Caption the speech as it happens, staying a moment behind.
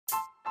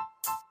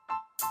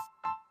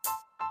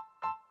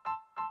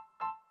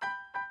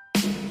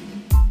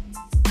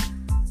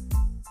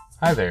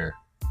Hi there,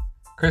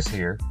 Chris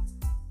here.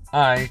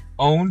 I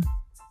own,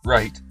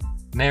 write,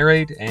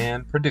 narrate,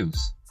 and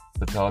produce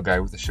The Tall Guy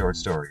with the Short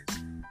Stories.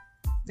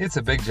 It's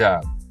a big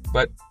job,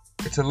 but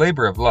it's a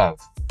labor of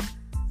love.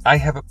 I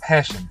have a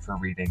passion for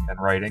reading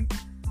and writing,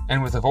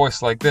 and with a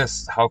voice like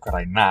this, how could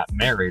I not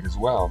narrate as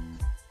well?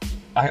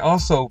 I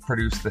also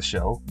produce the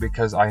show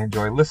because I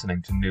enjoy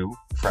listening to new,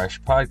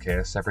 fresh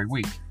podcasts every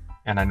week,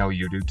 and I know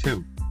you do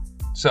too.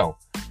 So,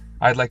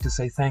 I'd like to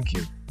say thank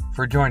you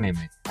for joining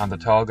me on the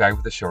Tall Guy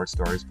with the Short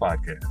Stories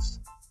podcast.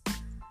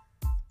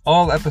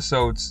 All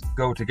episodes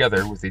go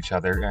together with each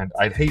other, and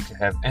I'd hate to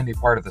have any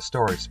part of the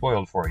story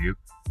spoiled for you,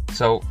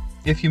 so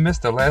if you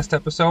missed the last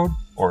episode,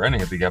 or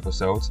any of the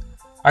episodes,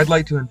 I'd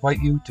like to invite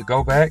you to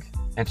go back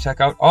and check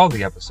out all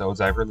the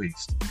episodes I've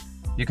released.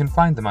 You can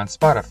find them on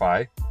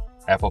Spotify,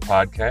 Apple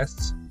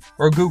Podcasts,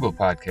 or Google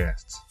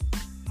Podcasts.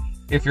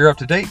 If you're up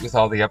to date with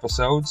all the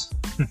episodes,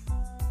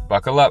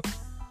 buckle up,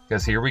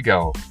 because here we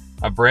go,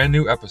 a brand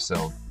new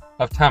episode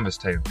of Thomas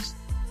Tales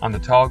on the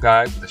Tall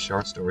Guy with the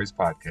Short Stories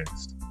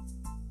podcast.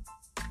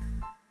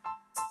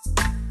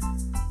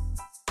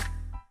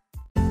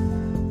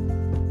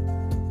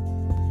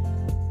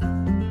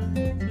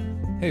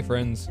 Hey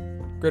friends,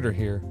 Gritter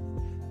here.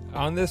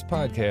 On this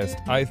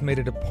podcast, I've made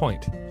it a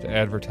point to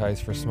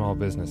advertise for small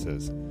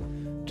businesses.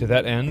 To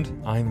that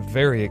end, I'm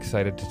very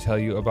excited to tell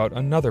you about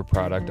another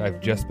product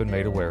I've just been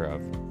made aware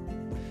of.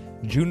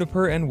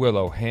 Juniper and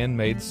Willow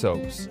Handmade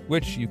Soaps,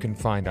 which you can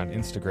find on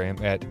Instagram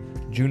at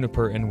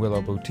Juniper and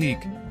Willow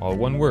Boutique, all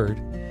one word,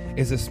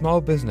 is a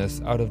small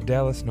business out of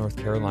Dallas, North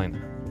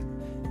Carolina.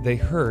 They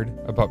heard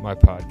about my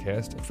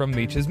podcast from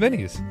Meech's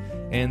Minis,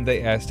 and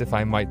they asked if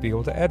I might be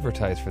able to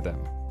advertise for them.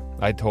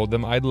 I told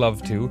them I'd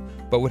love to,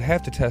 but would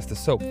have to test the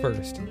soap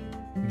first.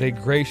 They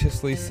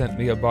graciously sent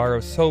me a bar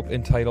of soap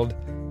entitled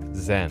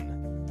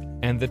Zen,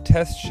 and the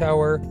test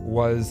shower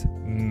was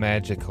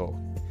magical.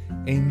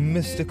 A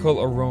mystical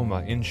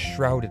aroma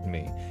enshrouded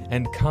me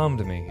and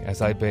calmed me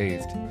as I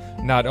bathed.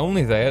 Not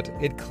only that,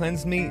 it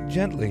cleansed me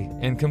gently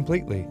and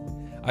completely.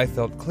 I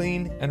felt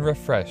clean and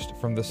refreshed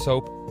from the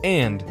soap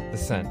and the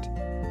scent.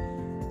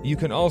 You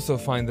can also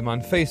find them on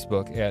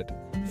Facebook at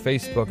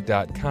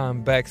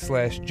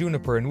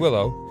facebook.com/Juniper and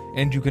Willow,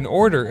 and you can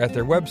order at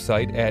their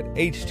website at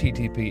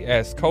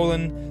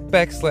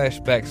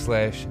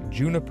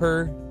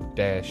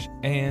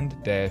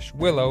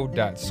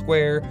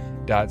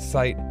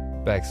https://juniper-and-willow.square.site/.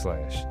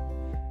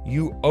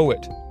 You owe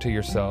it to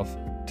yourself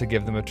to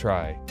give them a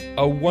try.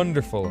 A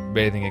wonderful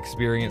bathing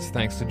experience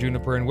thanks to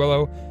Juniper and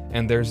Willow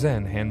and their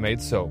Zen handmade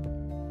soap.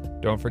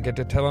 Don't forget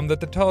to tell them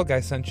that the Tall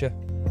Guy sent you.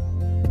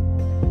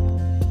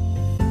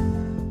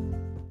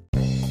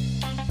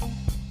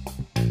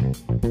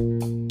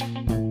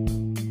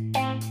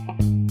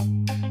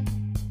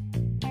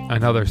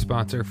 Another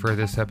sponsor for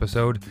this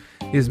episode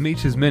is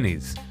Meech's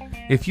Minis.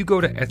 If you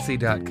go to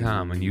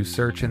Etsy.com and you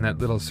search in that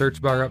little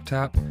search bar up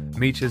top,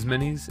 Meech's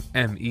Minis,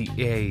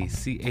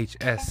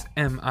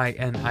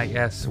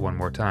 MEACHSMINIS, one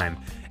more time,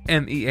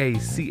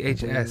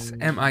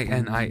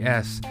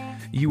 MEACHSMINIS,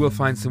 you will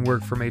find some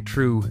work from a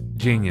true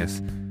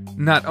genius.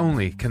 Not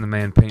only can the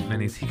man paint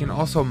minis, he can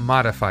also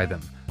modify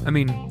them. I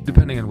mean,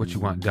 depending on what you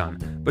want done.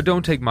 But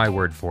don't take my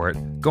word for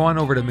it. Go on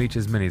over to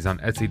Meech's Minis on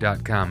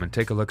Etsy.com and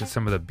take a look at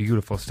some of the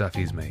beautiful stuff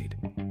he's made.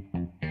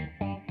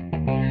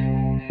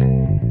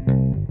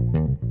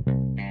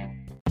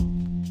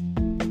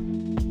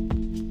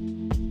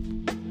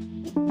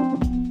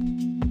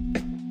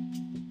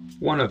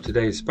 One of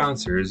today's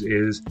sponsors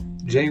is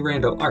J.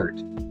 Randall Art.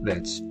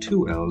 That's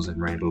 2 L's in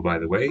Randall, by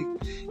the way.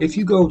 If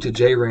you go to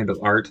J. Randall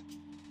Art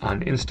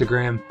on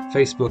Instagram,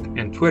 Facebook,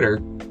 and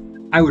Twitter,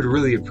 I would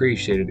really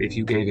appreciate it if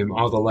you gave him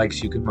all the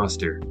likes you can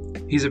muster.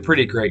 He's a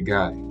pretty great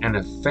guy and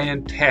a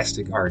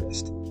fantastic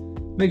artist.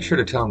 Make sure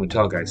to tell him the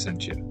Tall Guy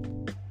sent you.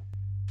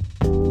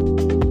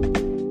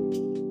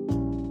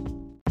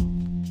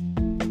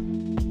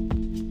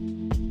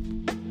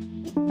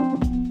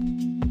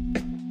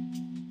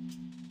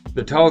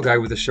 The Tall Guy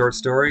with the Short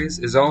Stories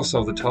is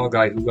also the tall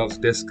guy who loves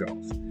disc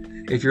golf.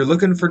 If you're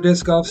looking for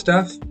disc golf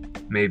stuff,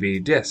 maybe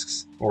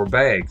discs, or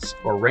bags,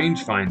 or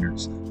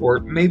rangefinders, or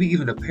maybe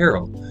even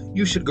apparel,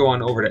 you should go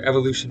on over to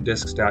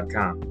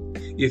evolutiondiscs.com.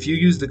 If you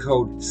use the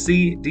code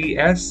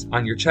CDS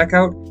on your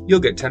checkout,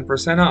 you'll get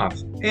 10%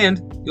 off, and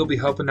you'll be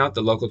helping out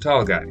the local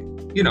tall guy.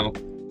 You know,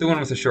 the one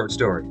with the short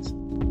stories.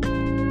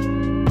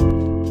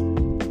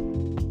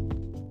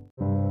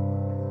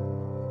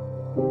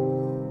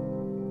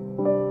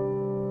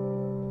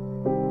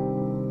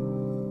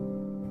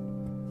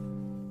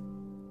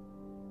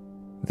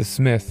 The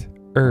smith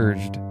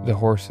urged the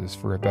horses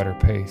for a better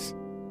pace.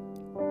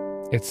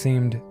 It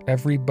seemed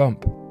every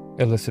bump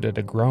elicited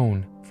a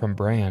groan from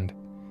Brand,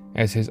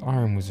 as his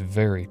arm was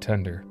very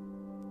tender.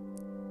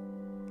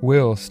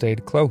 Will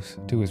stayed close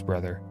to his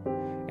brother,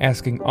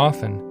 asking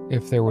often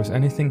if there was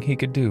anything he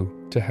could do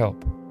to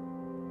help.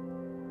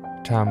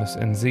 Thomas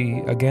and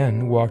Z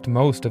again walked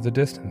most of the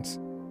distance,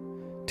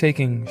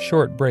 taking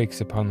short breaks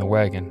upon the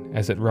wagon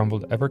as it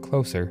rumbled ever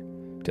closer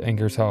to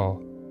Inger's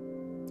Hall.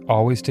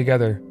 Always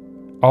together,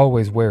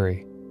 always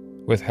wary,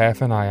 with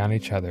half an eye on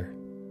each other.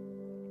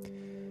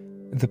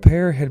 The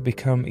pair had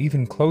become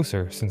even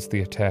closer since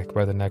the attack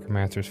by the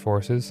Necromancer's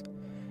forces,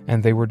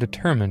 and they were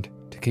determined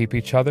to keep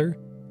each other,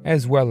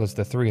 as well as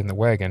the three in the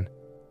wagon,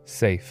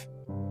 safe.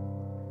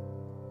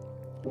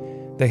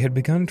 They had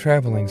begun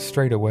traveling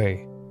straight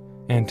away,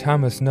 and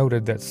Thomas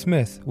noted that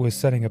Smith was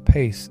setting a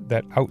pace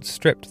that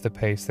outstripped the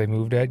pace they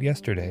moved at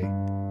yesterday.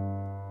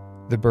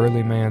 The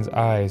burly man's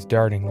eyes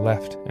darting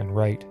left and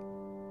right,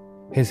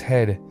 his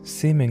head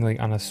seemingly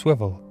on a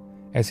swivel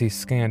as he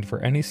scanned for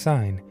any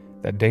sign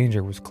that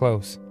danger was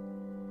close,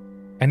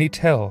 any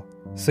tell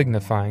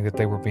signifying that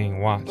they were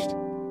being watched.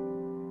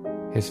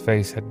 His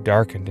face had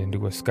darkened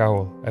into a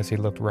scowl as he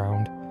looked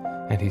round,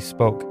 and he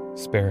spoke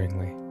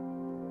sparingly.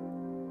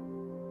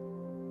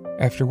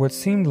 After what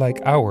seemed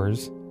like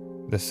hours,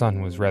 the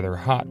sun was rather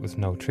hot with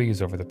no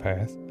trees over the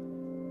path,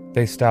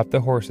 they stopped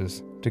the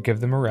horses to give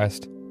them a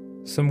rest,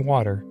 some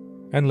water,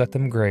 and let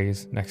them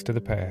graze next to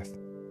the path.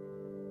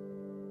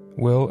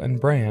 Will and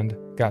Brand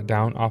got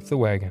down off the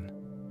wagon,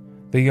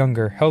 the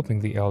younger helping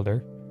the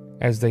elder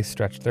as they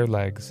stretched their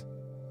legs,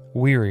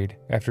 wearied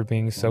after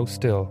being so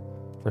still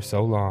for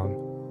so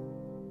long.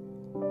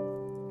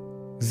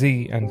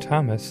 Z and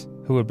Thomas,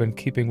 who had been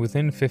keeping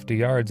within 50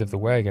 yards of the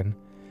wagon,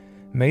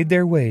 made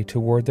their way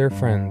toward their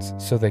friends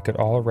so they could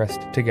all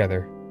rest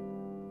together.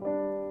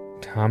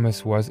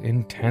 Thomas was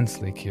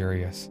intensely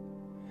curious.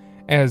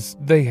 As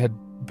they had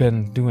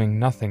been doing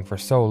nothing for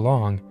so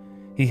long,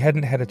 he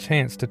hadn't had a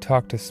chance to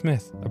talk to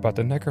Smith about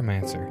the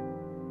Necromancer.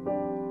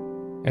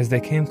 As they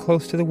came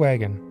close to the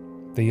wagon,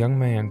 the young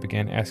man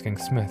began asking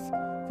Smith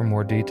for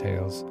more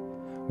details,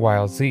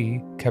 while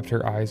Z kept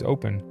her eyes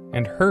open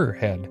and her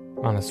head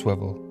on a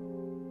swivel.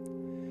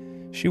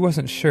 She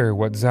wasn't sure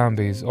what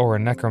zombies or a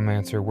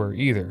necromancer were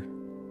either.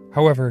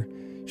 However,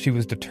 she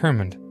was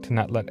determined to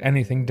not let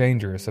anything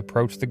dangerous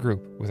approach the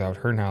group without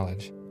her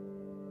knowledge.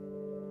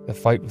 The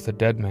fight with the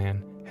dead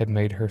man had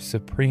made her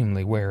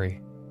supremely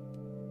wary.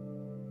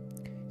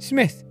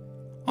 Smith,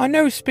 I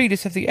know speed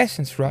is of the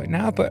essence right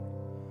now, but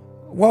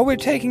while we're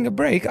taking a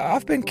break,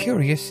 I've been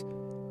curious.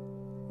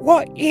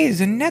 What is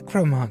a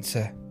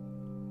necromancer?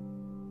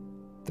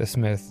 The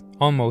smith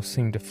almost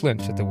seemed to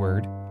flinch at the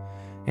word,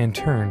 and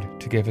turned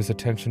to give his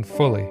attention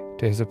fully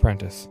to his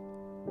apprentice.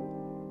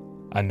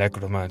 A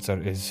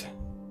necromancer is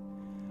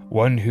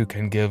one who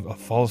can give a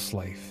false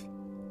life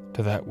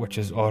to that which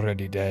is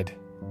already dead.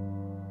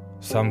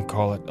 Some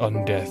call it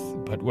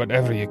undeath, but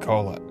whatever you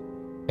call it,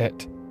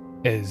 it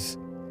is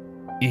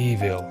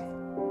evil.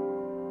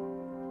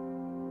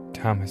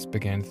 Thomas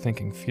began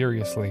thinking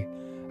furiously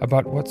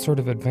about what sort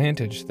of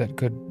advantage that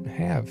could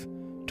have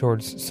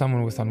towards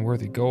someone with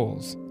unworthy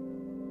goals.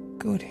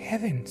 Good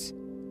heavens,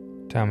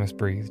 Thomas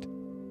breathed.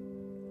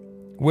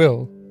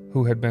 Will,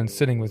 who had been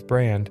sitting with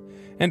Brand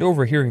and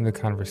overhearing the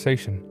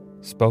conversation,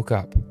 spoke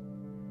up.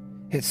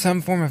 It's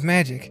some form of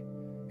magic,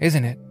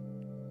 isn't it?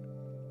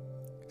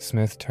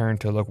 Smith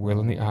turned to look Will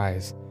in the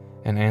eyes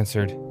and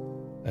answered,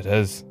 It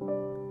is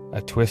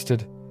a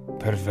twisted,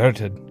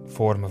 perverted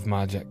form of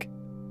magic.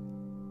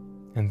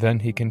 And then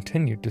he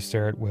continued to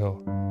stare at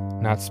Will,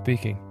 not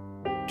speaking,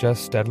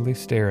 just steadily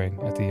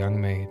staring at the young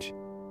mage.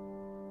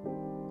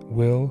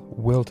 Will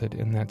wilted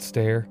in that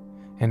stare,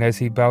 and as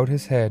he bowed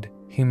his head,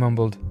 he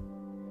mumbled,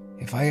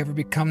 If I ever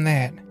become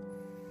that,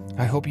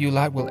 I hope you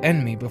lot will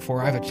end me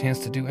before I have a chance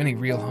to do any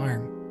real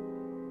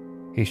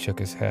harm. He shook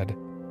his head,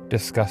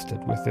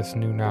 disgusted with this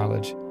new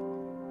knowledge,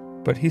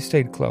 but he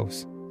stayed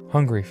close,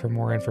 hungry for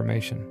more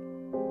information.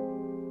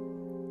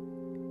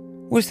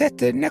 Was that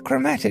the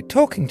necromantic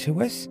talking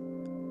to us?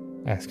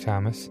 Asked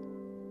Thomas.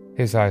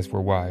 His eyes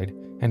were wide,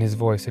 and his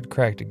voice had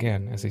cracked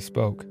again as he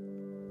spoke.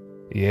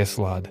 Yes,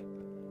 lad.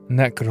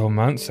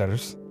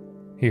 Necromancers,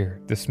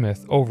 here the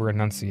smith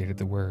over-enunciated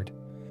the word,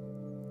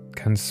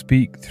 can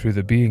speak through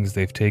the beings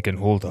they've taken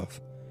hold of.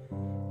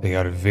 They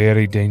are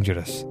very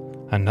dangerous,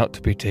 and not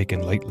to be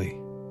taken lightly.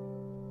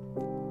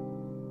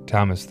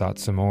 Thomas thought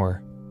some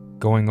more,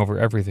 going over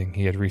everything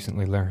he had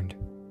recently learned.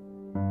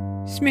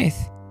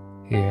 Smith,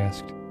 he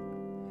asked,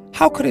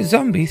 how could a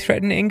zombie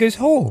threaten Inger's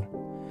Hall?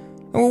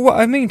 Well, what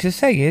I mean to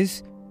say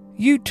is,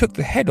 you took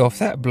the head off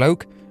that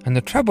bloke, and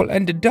the trouble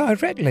ended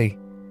directly.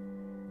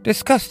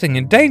 Disgusting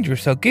and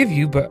dangerous, I'll give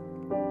you, but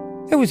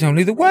there was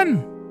only the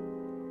one.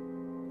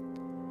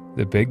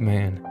 The big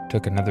man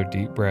took another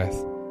deep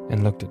breath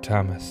and looked at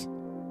Thomas.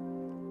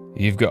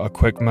 You've got a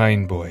quick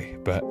mind, boy,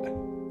 but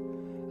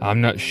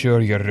I'm not sure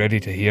you're ready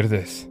to hear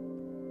this.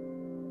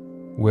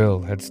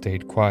 Will had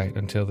stayed quiet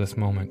until this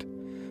moment,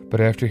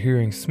 but after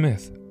hearing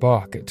Smith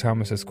balk at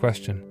Thomas's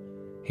question,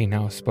 he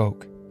now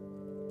spoke.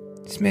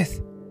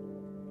 Smith,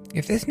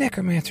 if this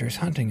necromancer is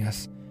hunting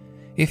us,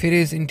 if it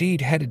is indeed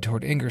headed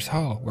toward Inger's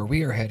Hall, where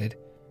we are headed,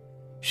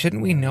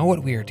 shouldn't we know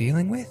what we are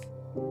dealing with?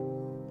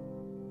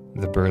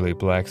 The burly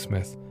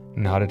blacksmith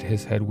nodded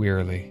his head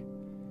wearily.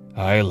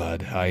 Aye,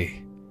 lad,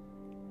 aye.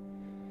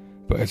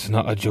 But it's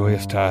not a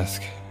joyous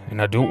task,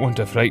 and I don't want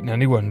to frighten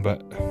anyone,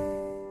 but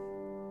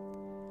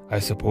I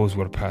suppose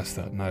we're past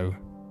that now.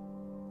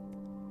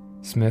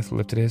 Smith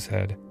lifted his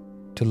head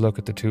to look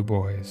at the two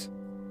boys.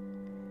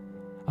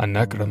 A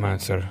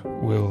necromancer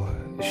will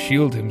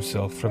shield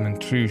himself from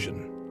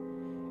intrusion,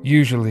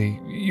 usually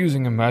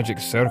using a magic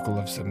circle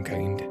of some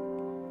kind.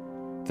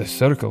 The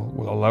circle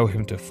will allow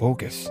him to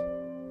focus.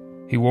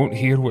 He won't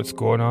hear what's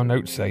going on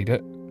outside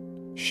it.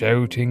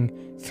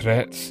 Shouting,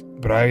 threats,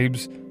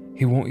 bribes,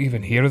 he won't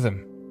even hear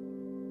them.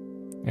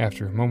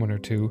 After a moment or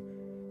two,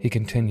 he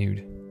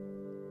continued.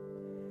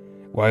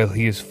 While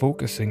he is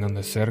focusing on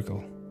the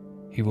circle,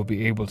 he will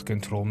be able to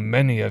control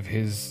many of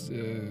his,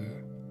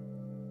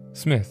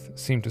 Smith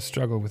seemed to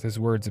struggle with his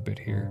words a bit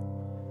here.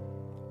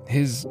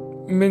 His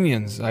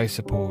minions, I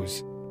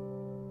suppose.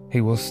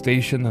 He will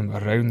station them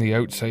around the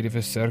outside of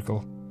his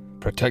circle,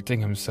 protecting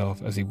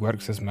himself as he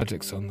works his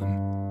magics on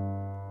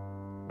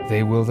them.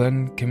 They will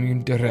then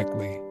commune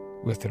directly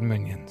with their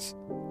minions.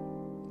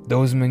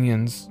 Those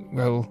minions,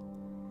 well,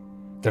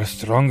 they're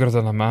stronger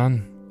than a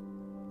man.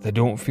 They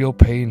don't feel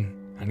pain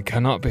and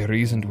cannot be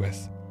reasoned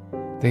with.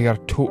 They are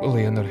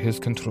totally under his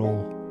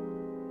control.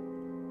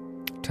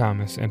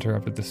 Thomas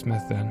interrupted the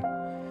smith then.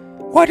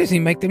 Why does he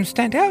make them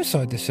stand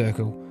outside the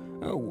circle?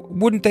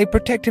 Wouldn't they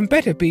protect him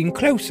better being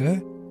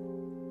closer?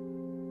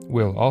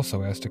 Will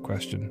also asked a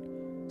question.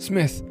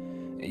 Smith,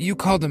 you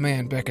called the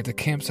man back at the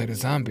campsite a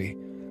zombie,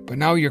 but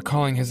now you're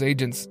calling his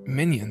agents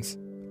minions.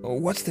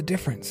 What's the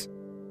difference?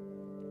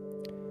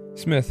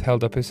 Smith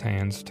held up his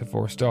hands to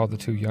forestall the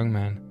two young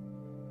men.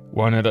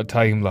 One at a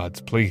time,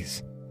 lads,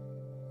 please.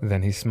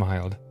 Then he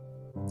smiled.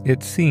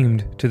 It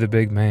seemed to the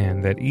big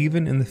man that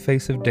even in the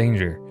face of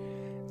danger,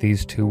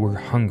 these two were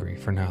hungry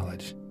for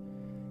knowledge.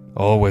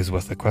 Always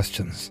with the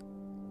questions.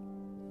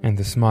 And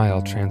the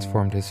smile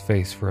transformed his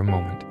face for a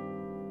moment.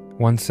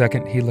 1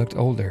 second he looked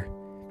older.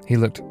 He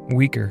looked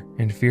weaker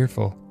and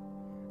fearful.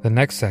 The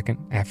next second,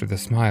 after the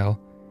smile,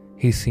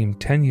 he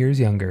seemed 10 years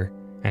younger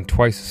and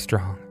twice as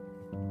strong.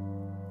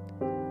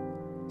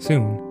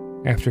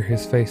 Soon, after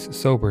his face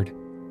sobered,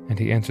 and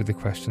he answered the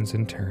questions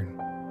in turn.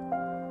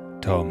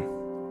 Tom,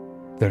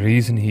 the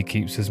reason he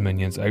keeps his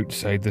minions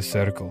outside the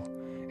circle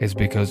is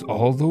because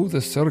although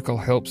the circle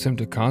helps him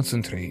to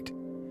concentrate,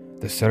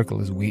 the circle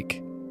is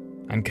weak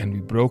and can be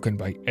broken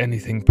by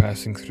anything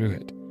passing through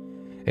it.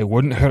 It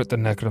wouldn't hurt the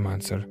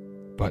necromancer,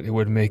 but it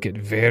would make it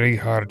very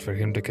hard for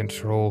him to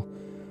control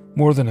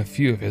more than a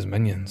few of his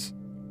minions.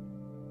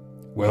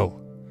 Well,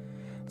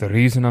 the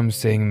reason I'm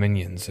saying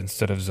minions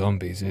instead of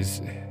zombies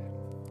is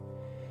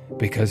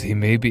because he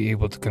may be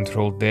able to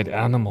control dead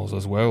animals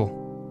as well.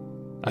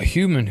 A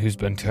human who's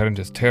been turned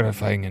is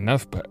terrifying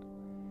enough, but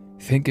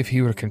think if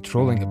he were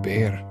controlling a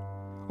bear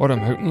or a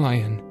mountain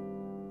lion.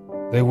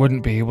 They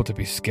wouldn't be able to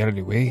be scared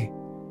away.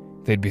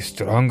 They'd be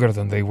stronger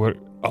than they were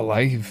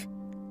alive.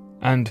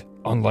 And,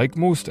 unlike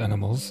most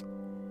animals,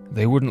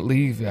 they wouldn't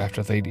leave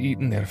after they'd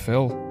eaten their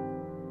fill.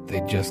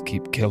 They'd just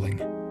keep killing.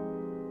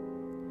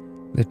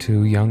 The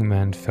two young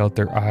men felt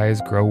their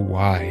eyes grow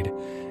wide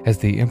as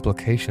the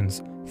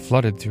implications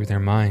flooded through their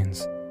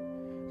minds.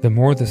 The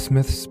more the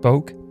smith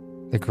spoke,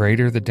 the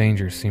greater the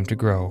danger seemed to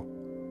grow.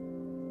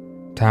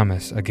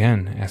 Thomas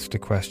again asked a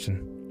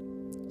question.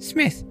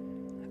 Smith,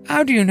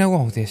 how do you know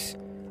all this?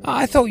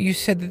 I thought you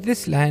said that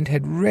this land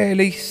had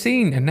rarely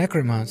seen a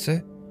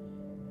necromancer.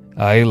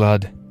 Aye,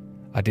 lad,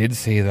 I did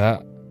say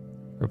that,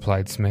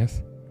 replied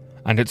Smith,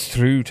 and it's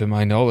true to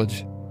my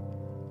knowledge.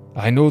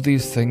 I know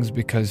these things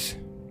because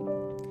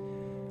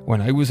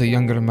when I was a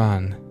younger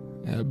man,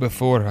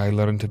 before I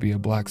learned to be a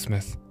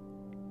blacksmith.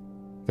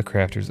 The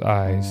crafter's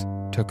eyes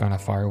took on a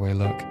faraway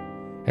look,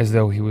 as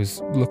though he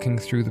was looking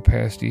through the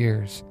past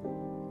years.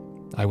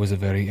 I was a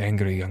very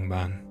angry young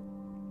man.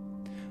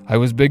 I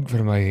was big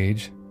for my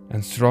age,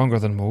 and stronger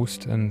than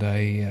most, and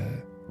I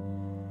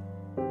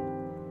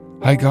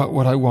got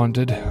what I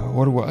wanted,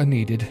 or what I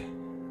needed,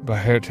 by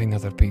hurting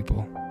other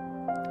people.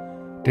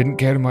 Didn't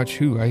care much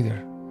who,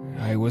 either.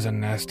 I was a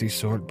nasty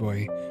sort,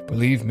 boy,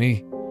 believe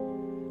me.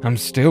 I'm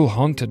still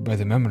haunted by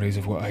the memories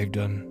of what I've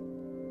done.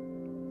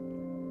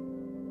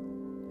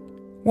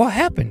 What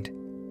happened?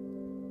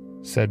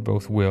 Said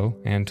both Will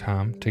and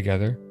Tom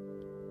together.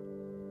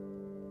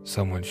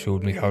 Someone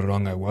showed me how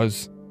wrong I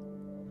was,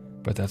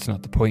 but that's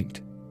not the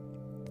point.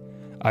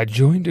 I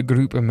joined a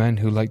group of men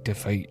who liked to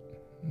fight.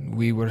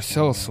 We were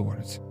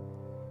sellswords,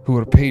 who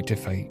were paid to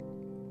fight.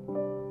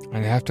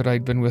 And after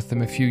I'd been with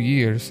them a few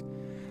years,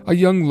 a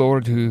young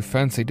lord who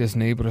fancied his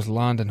neighbour's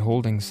land and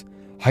holdings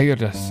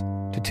hired us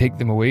to take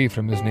them away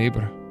from his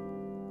neighbour.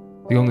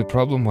 The only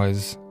problem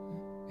was,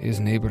 his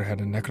neighbour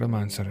had a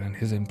necromancer in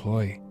his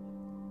employ.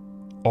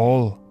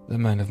 All the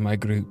men of my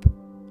group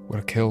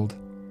were killed.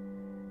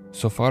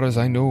 So far as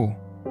I know,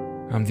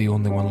 I'm the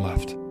only one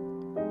left.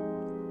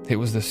 It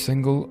was the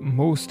single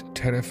most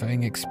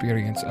terrifying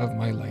experience of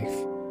my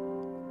life.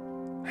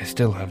 I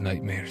still have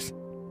nightmares.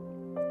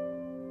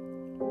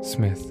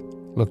 Smith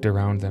looked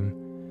around them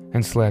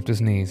and slapped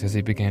his knees as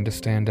he began to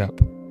stand up.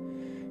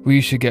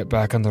 We should get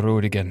back on the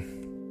road again.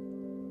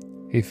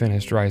 He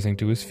finished rising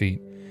to his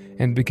feet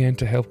and began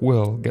to help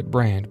Will get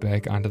Brand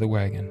back onto the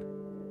wagon.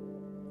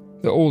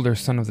 The older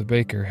son of the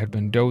baker had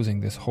been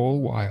dozing this whole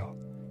while,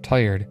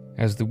 tired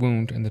as the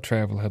wound and the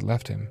travel had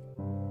left him.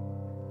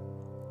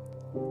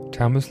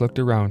 Thomas looked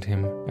around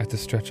him at the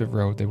stretch of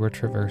road they were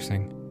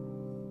traversing.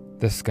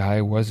 The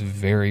sky was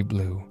very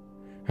blue,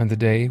 and the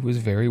day was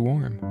very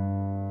warm,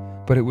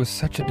 but it was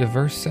such a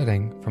diverse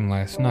setting from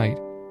last night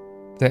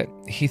that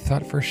he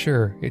thought for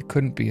sure it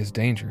couldn't be as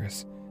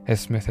dangerous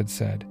as Smith had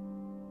said.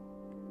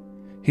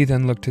 He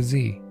then looked to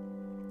Z.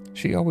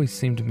 She always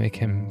seemed to make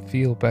him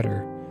feel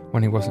better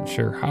when he wasn't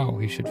sure how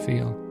he should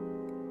feel.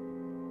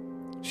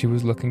 She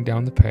was looking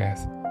down the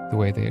path the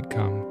way they had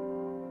come,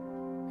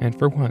 and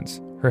for once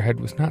her head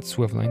was not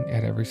swiveling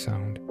at every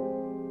sound.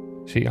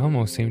 She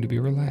almost seemed to be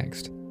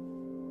relaxed.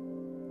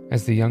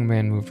 As the young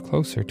man moved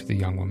closer to the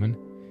young woman,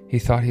 he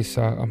thought he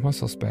saw a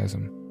muscle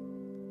spasm,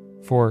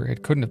 for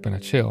it couldn't have been a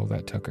chill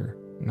that took her,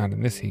 not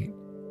in this heat.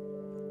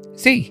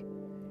 Z,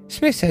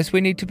 Smith says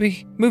we need to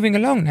be moving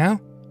along now.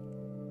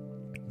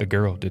 The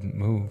girl didn't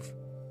move.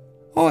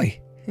 Oi,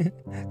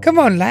 come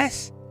on,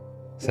 lass,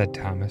 said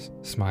Thomas,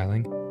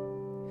 smiling.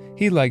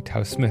 He liked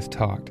how Smith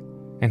talked,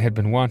 and had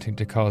been wanting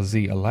to call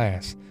Z a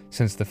lass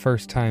since the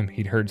first time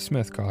he'd heard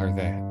Smith call her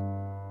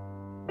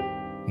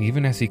that.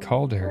 Even as he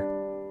called her,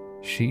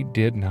 she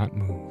did not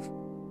move,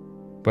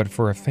 but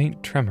for a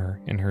faint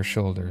tremor in her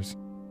shoulders.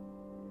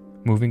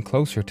 Moving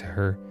closer to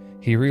her,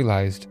 he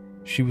realized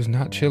she was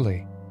not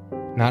chilly,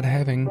 not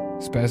having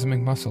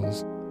spasming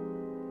muscles.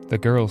 The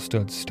girl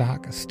stood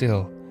stock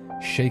still,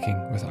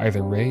 shaking with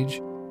either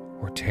rage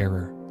or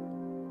terror.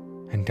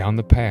 And down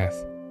the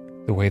path,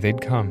 the way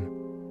they'd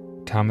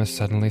come, Thomas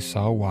suddenly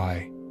saw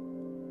why.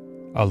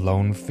 A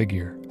lone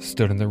figure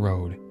stood in the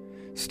road,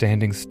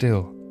 standing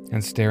still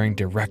and staring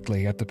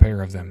directly at the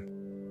pair of them.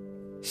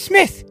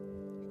 Smith!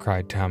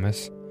 Cried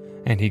Thomas,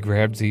 and he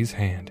grabbed Z's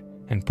hand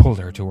and pulled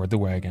her toward the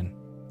wagon.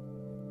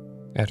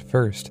 At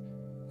first,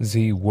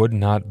 Z would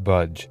not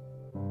budge.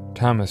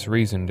 Thomas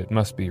reasoned it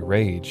must be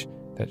rage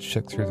that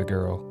shook through the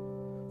girl,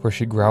 for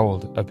she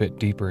growled a bit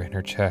deeper in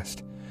her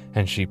chest,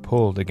 and she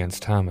pulled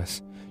against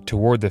Thomas,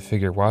 toward the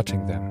figure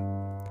watching them.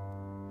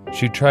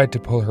 She tried to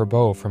pull her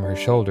bow from her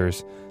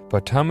shoulders,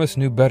 but Thomas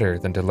knew better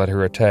than to let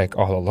her attack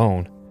all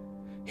alone.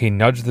 He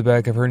nudged the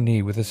back of her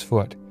knee with his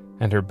foot,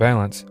 and her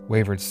balance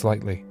wavered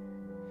slightly.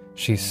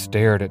 She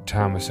stared at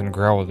Thomas and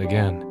growled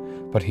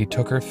again, but he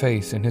took her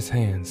face in his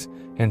hands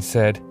and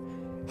said,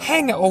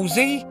 Hang it all,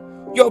 Z!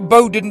 Your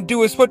bow didn't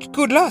do us much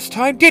good last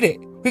time, did it?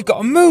 We've got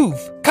to move!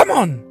 Come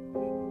on!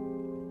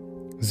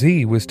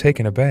 Z was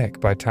taken aback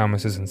by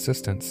Thomas's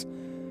insistence,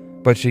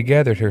 but she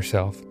gathered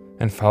herself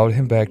and followed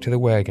him back to the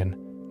wagon,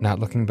 not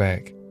looking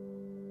back.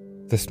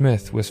 The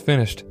smith was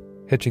finished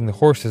hitching the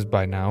horses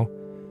by now,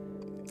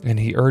 and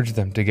he urged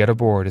them to get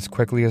aboard as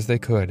quickly as they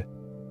could.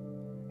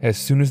 As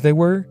soon as they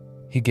were,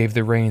 he gave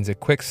the reins a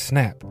quick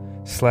snap,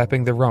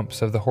 slapping the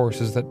rumps of the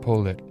horses that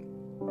pulled it.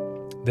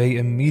 They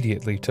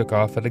immediately took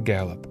off at a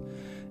gallop,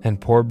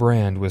 and poor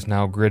Brand was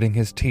now gritting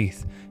his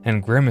teeth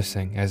and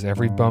grimacing as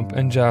every bump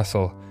and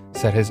jostle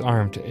set his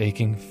arm to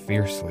aching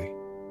fiercely.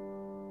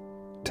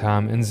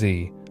 Tom and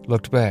Z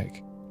looked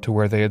back to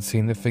where they had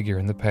seen the figure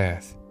in the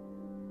path.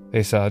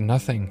 They saw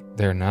nothing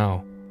there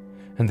now,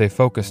 and they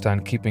focused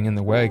on keeping in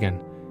the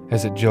wagon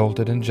as it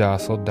jolted and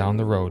jostled down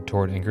the road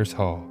toward Inger's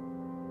Hall.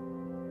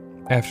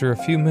 After a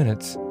few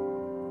minutes,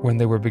 when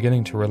they were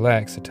beginning to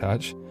relax a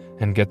touch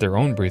and get their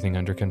own breathing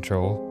under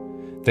control,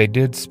 they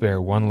did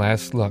spare one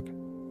last look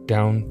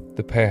down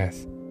the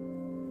path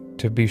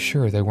to be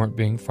sure they weren't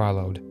being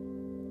followed.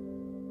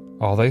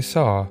 All they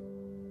saw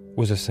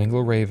was a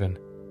single raven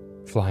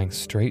flying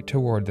straight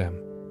toward them,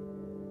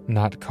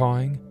 not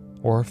cawing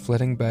or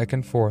flitting back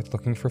and forth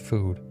looking for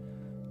food,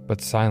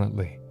 but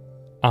silently,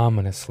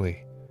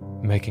 ominously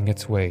making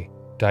its way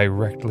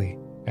directly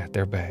at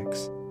their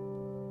backs.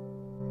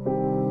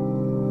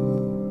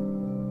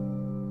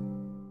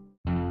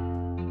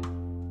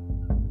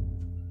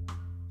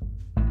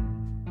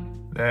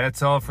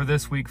 That's all for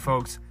this week,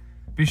 folks.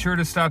 Be sure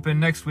to stop in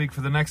next week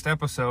for the next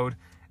episode.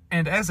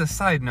 And as a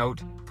side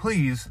note,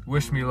 please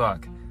wish me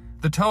luck.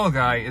 The tall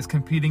guy is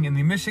competing in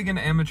the Michigan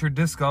Amateur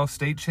Disc Golf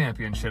State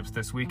Championships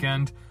this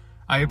weekend.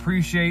 I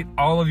appreciate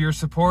all of your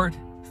support.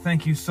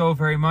 Thank you so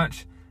very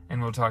much,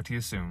 and we'll talk to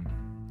you soon.